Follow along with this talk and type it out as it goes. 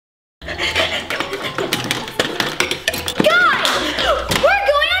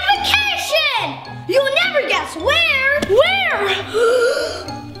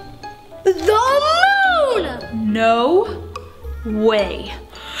The moon! No way.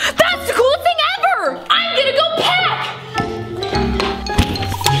 That's the coolest thing ever! I'm gonna go pack!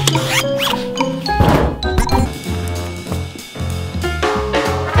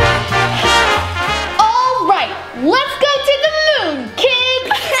 All right, let's go to the moon, kids!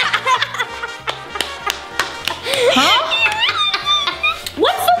 Huh?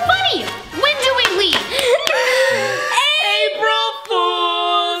 What's so funny? When do we leave? April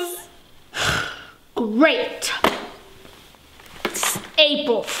Fools! Great. It's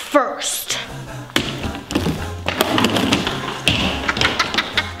April 1st.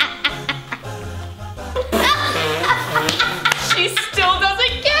 She still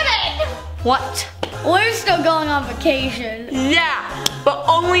doesn't get it. What? We're still going on vacation. Yeah, but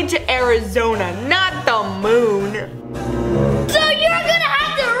only to Arizona, not the moon. So you're gonna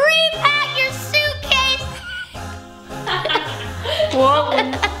have to repack your suitcase.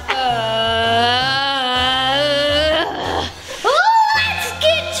 What? Let's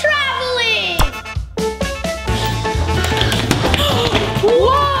get traveling.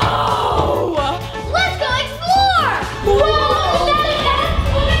 Whoa! Let's go explore. Whoa!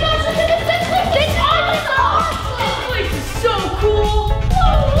 Oh my gosh, look at this place. This place is so cool.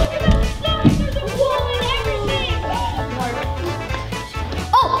 Whoa, look at that stuff. There's a wall and everything.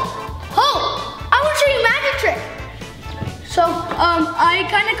 Oh, I want to show you a magic trick. So, I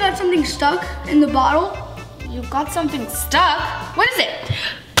kind of got something stuck in the bottle. You got something stuck? What is it?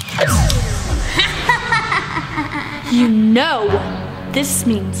 You know, this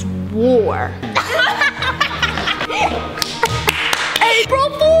means war. April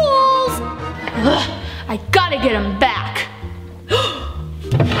Fools! Ugh, I gotta get him back.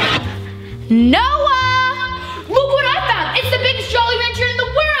 Noah! Look what I found! It's the biggest Jolly Rancher in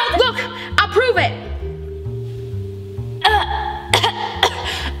the world! Look, I'll prove it.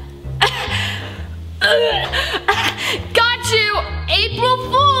 Got you! April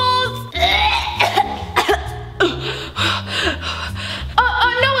Fools!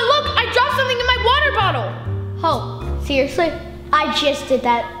 Noah, look! I dropped something in my water bottle! Oh, seriously? I just did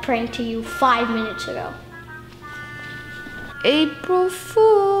that prank to you 5 minutes ago. April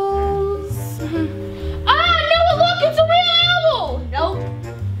Fools. Noah, look! It's a real owl! Nope.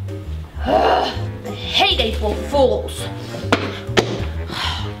 I hate April Fools.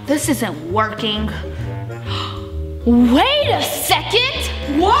 This isn't working. Wait a second!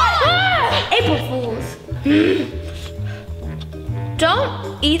 What? April Fools.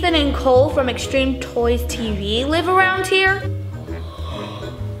 Don't Ethan and Cole from Extreme Toys TV live around here?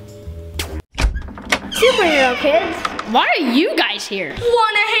 Superhero Kids. Why are you guys here?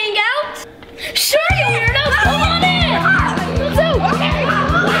 Wanna hang out? Sure, you weirdos! Come on in! Let's go!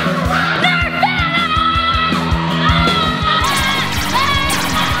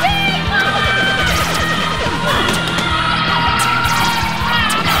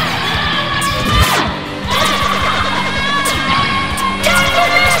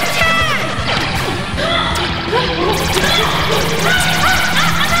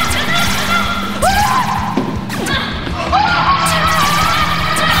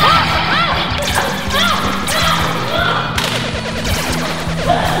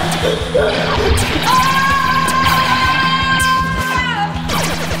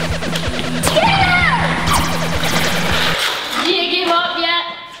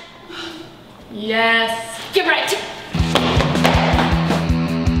 Yes. Get right.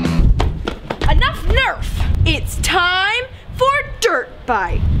 Enough Nerf. It's time for Dirt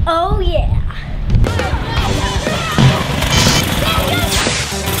Bite. Oh yeah.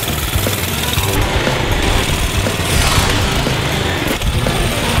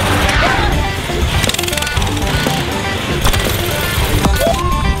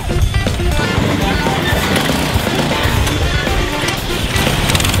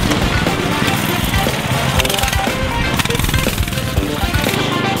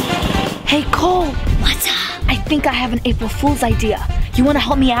 Hey Cole, What's up? I think I have an April Fool's idea. You want to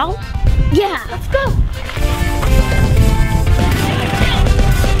help me out? Yeah, let's go.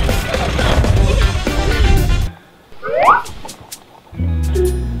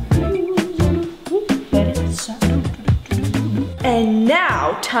 And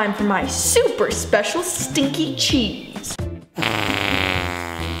now, time for my super special stinky cheese.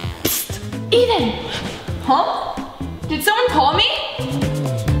 Psst, Ethan! Huh? Did someone call me?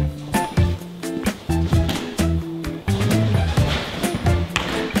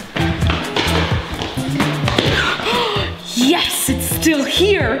 Yes, it's still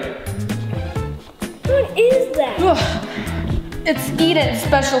here. What is that? It's Eden's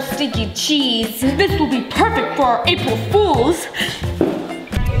special stinky cheese. This will be perfect for our April Fools.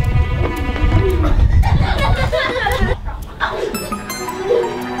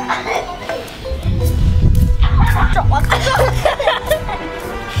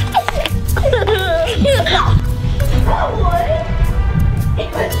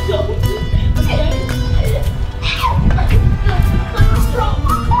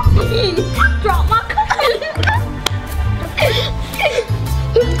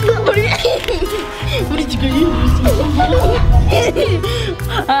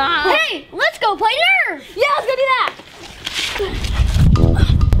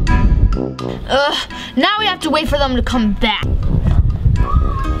 Now we have to wait for them to come back.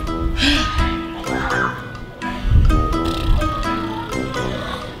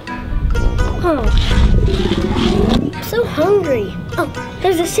 Oh, I'm so hungry. Oh,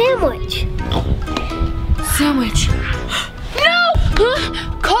 there's a sandwich. Sandwich. No!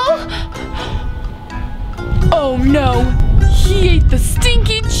 Cole? Oh no, he ate the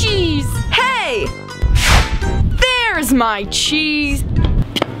stinky cheese. Hey! There's my cheese.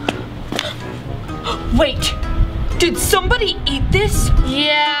 Wait, did somebody eat this?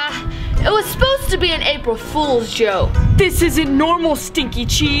 Yeah, it was supposed to be an April Fool's joke. This isn't normal stinky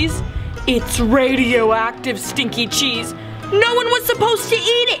cheese. It's radioactive stinky cheese. No one was supposed to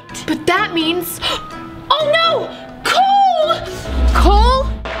eat it. But that means... Oh no! Cole! Cole?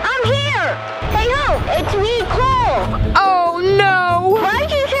 I'm here. Hey ho, it's me, Cole. Oh no! Why'd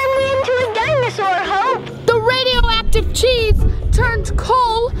you turn me into a dinosaur, Hope? The radioactive cheese turned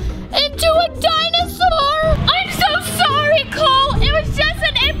Cole into a dinosaur! I'm so sorry, Cole! It was just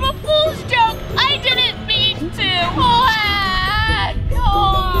an April Fool's joke! I didn't mean to! Cole!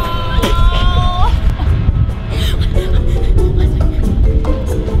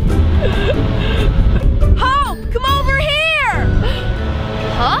 Hope, come over here!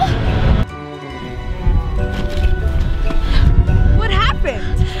 Huh? What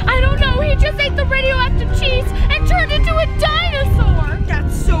happened? I don't know, he just ate the radioactive cheese and turned into a dinosaur!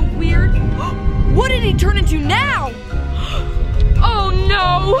 That's so weird. What did he turn into now? Oh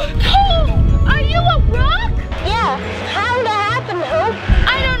no! Cole! Are you a rock? Yeah, how'd that happen, Hope?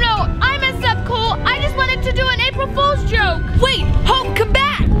 I don't know. I messed up, Cole. I just wanted to do an April Fool's joke. Wait, Hope, come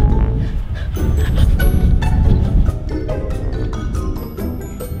back!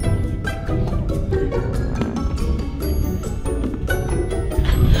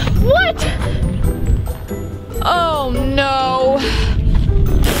 What? Oh no.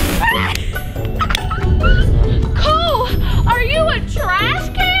 Cole, are you a trash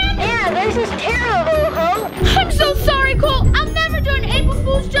can? Yeah, this is terrible, Hope. I'm so sorry, Cole. I'll never do an April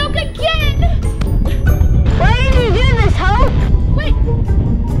Fool's joke again. Why did you do this, Hope? Wait,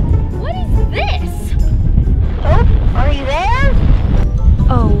 what is this? Hope, are you there?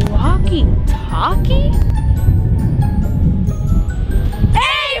 A walkie-talkie?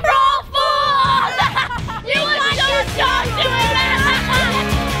 April Fool! You were so stupid!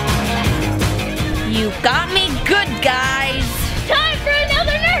 You got me